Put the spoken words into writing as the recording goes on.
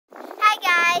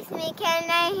me,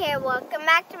 Kieran here. Welcome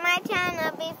back to my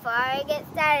channel. Before I get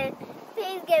started,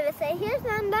 please give us a huge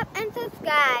thumbs up and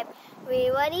subscribe.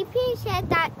 We would appreciate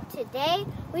that. Today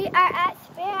we are at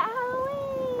Spirit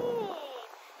Halloween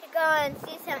to go and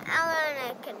see some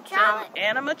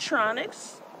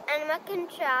animatronics.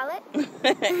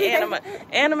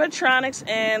 Animatronics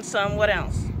and some what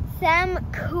else? Some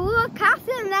cool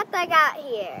costumes that they got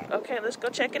here. Okay, let's go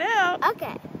check it out.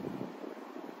 Okay.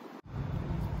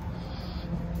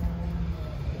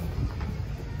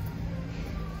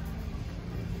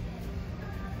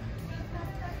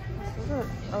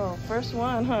 Oh, first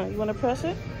one, huh? You want to press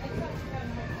it?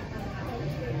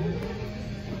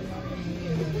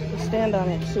 Stand on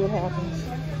it, see what happens.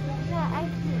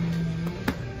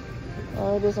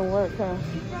 Oh, it doesn't work, huh?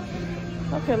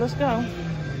 Okay, let's go.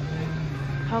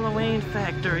 Halloween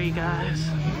Factory, guys.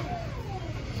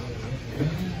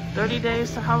 30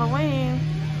 days to Halloween.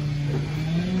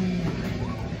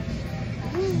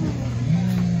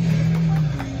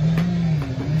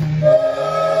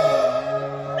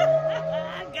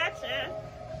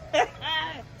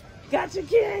 Gotcha,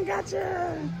 Kieran,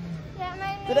 gotcha.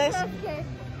 Yeah, did I?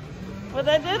 What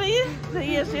I did to you? Did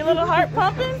you see a little heart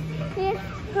pumping? Yeah.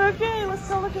 Okay, let's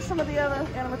go look at some of the other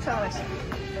animatronics.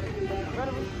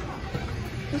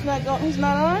 He's not going. He's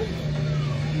not on.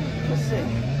 Let's see.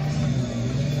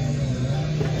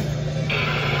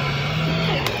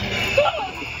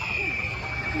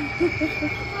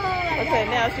 Okay,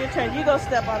 now it's your turn. You go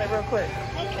step on it real quick.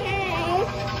 Okay.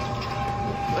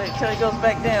 Wait till it goes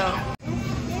back down.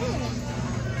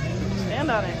 Stand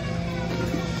on it.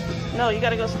 No, you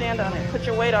gotta go stand on it. Put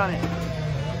your weight on it.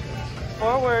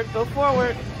 Forward, go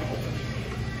forward.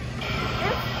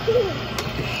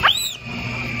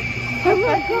 Oh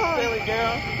my God. Silly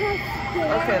girl.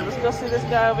 Okay, let's go see this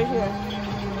guy over here.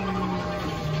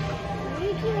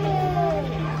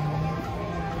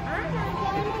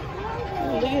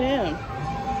 Ooh, look at him.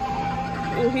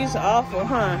 Ooh, he's awful,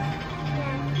 huh?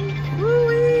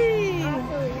 Woo-wee.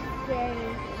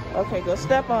 Okay, go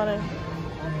step on it.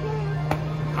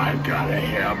 I've got a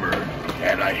hammer,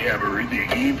 and I hammer in the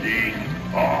evening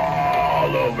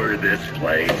all over this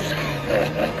place.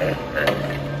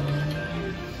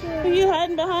 Are you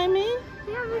hiding behind me?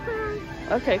 Yeah,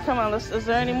 okay, come on. Is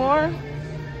there any more?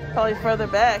 Probably further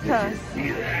back, huh? Did you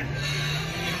see that?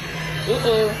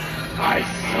 Uh-oh. I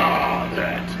saw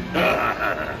that.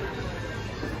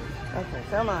 Okay,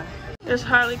 come on. There's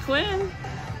Harley Quinn.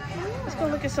 Let's go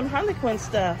look at some Harley Quinn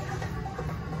stuff.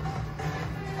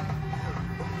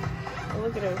 Oh,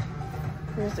 look at her.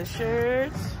 Here's the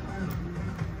shirts.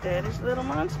 Daddy's little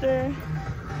monster.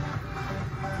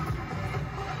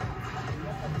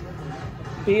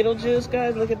 Beetlejuice,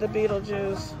 guys. Look at the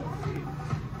Beetlejuice.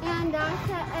 And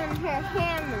also her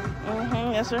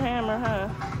hammer. That's her hammer, huh?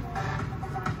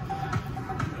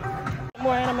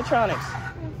 More animatronics.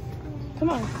 Come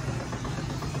on.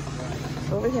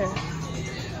 Over here.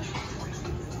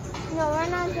 No, we're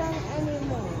not doing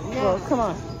anymore. No. Well, come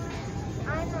on. I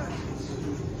know.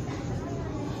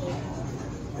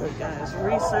 Good, guys.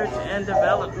 Research and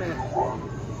development.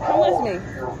 Come with me.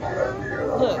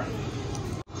 Look.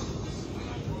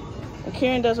 And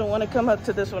Kieran doesn't want to come up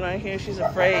to this one right here. She's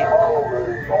afraid.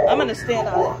 I'm going to stand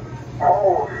on it. Come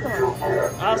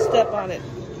on. I'll step on it.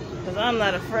 Because I'm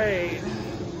not afraid.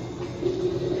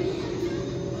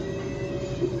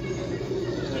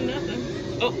 Nothing.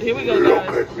 Oh, here we go, guys.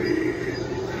 Look at me.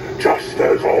 Just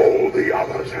as all the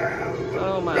others have.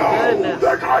 Oh, my Now goodness.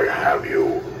 that I have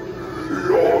you,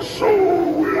 your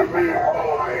soul will be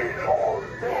mine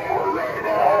forever.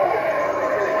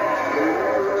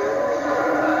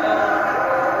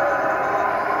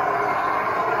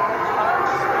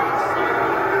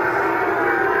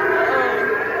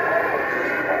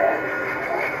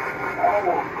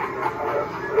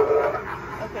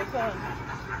 Okay, come.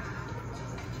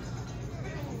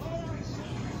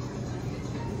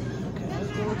 Okay,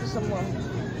 let's go look at some more.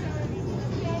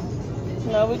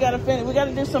 No, we gotta finish. We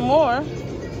gotta do some more.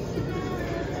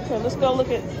 Okay, let's go look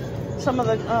at some of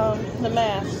the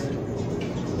masks.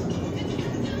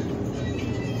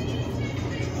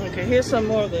 Okay, here's some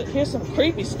more of the. Here's some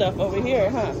creepy stuff over here,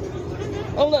 huh?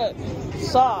 Oh look,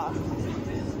 Saw.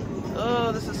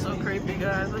 Oh, this is so creepy,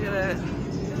 guys. Look at that.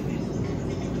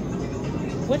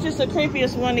 Which is the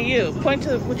creepiest one to you? Point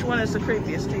to which one is the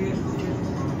creepiest to you.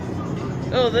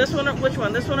 Oh, this one? Which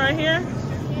one? This one right here?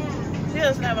 Yeah. He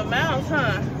doesn't have a mouth,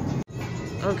 huh?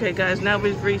 Okay, guys, now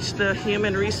we've reached the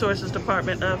Human Resources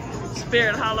Department of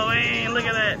Spirit Halloween. Look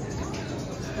at that.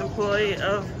 Employee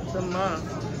of the Month.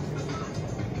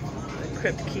 The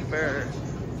Crypt Keeper.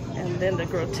 And then the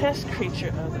Grotesque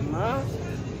Creature of the Month.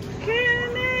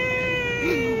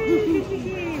 Kieran!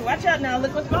 Watch out now.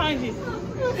 Look what's behind you.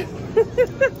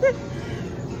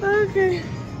 Okay.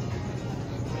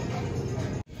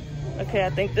 Okay, I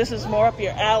think this is more up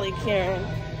your alley, Kieran.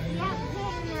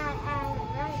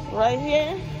 Right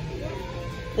here?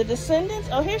 The Descendants?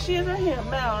 Oh, here she is right here.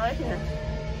 Mal, right here.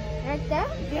 Right there?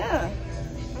 Yeah.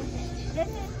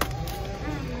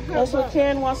 That's what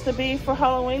Kieran wants to be for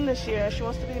Halloween this year. She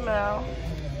wants to be Mal.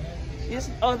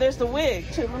 Oh, there's the wig,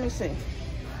 too. Let me see.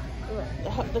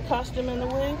 The costume and the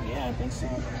wig? Yeah, I think so.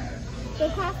 The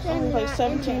costume. Like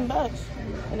 $17.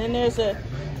 And then there's the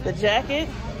jacket.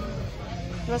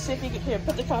 Let's see if you can, here,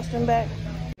 put the costume back.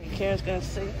 Kieran's gonna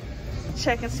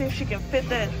check and see if she can fit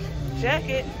that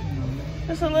jacket.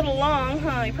 It's a little long,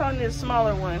 huh? You probably need a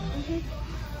smaller one.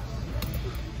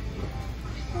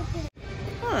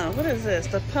 Huh, what is this?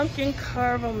 The Pumpkin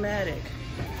Carve-O-Matic.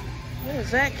 What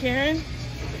is that, Kieran?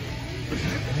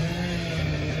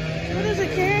 What is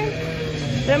it, Kieran?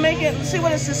 They're making, see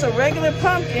what is this, a regular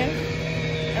pumpkin,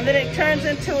 and then it turns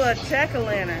into a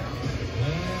jack-o'-lantern.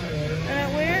 Isn't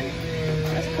that weird?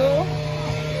 That's cool.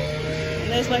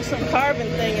 And there's like some carving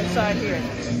thing inside here.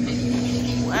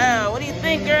 Wow, what do you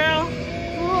think, girl?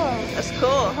 Cool. That's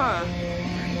cool, huh?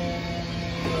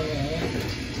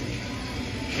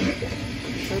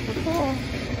 Super cool.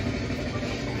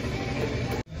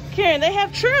 Kieran, they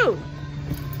have True.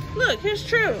 Look, here's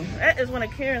True. That is one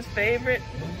of Kieran's favorite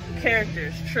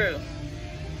characters, True.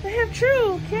 They have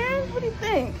True, Kieran. What do you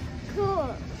think?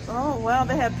 Cool. Oh, wow,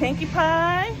 they have Pinkie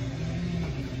Pie,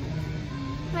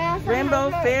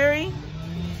 Rainbow Fairy,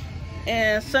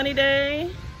 and Sunny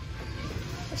Day.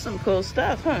 That's some cool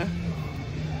stuff, huh?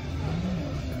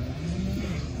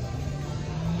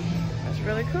 That's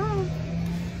really cool.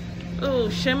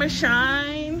 Ooh, Shimmer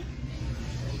Shine.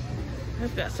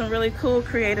 They've got some really cool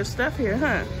creative stuff here,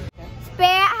 huh?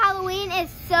 Spirit Halloween is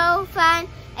so fun.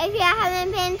 If you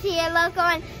haven't been to your local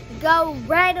one, go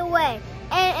right away.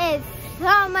 It is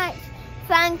so much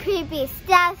fun, creepy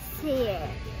stuff here.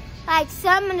 Like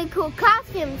so many cool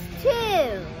costumes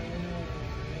too.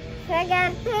 So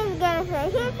guys, please give us a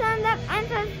huge thumbs up and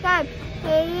subscribe.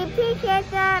 Really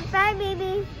appreciate that. Bye,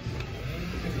 babies.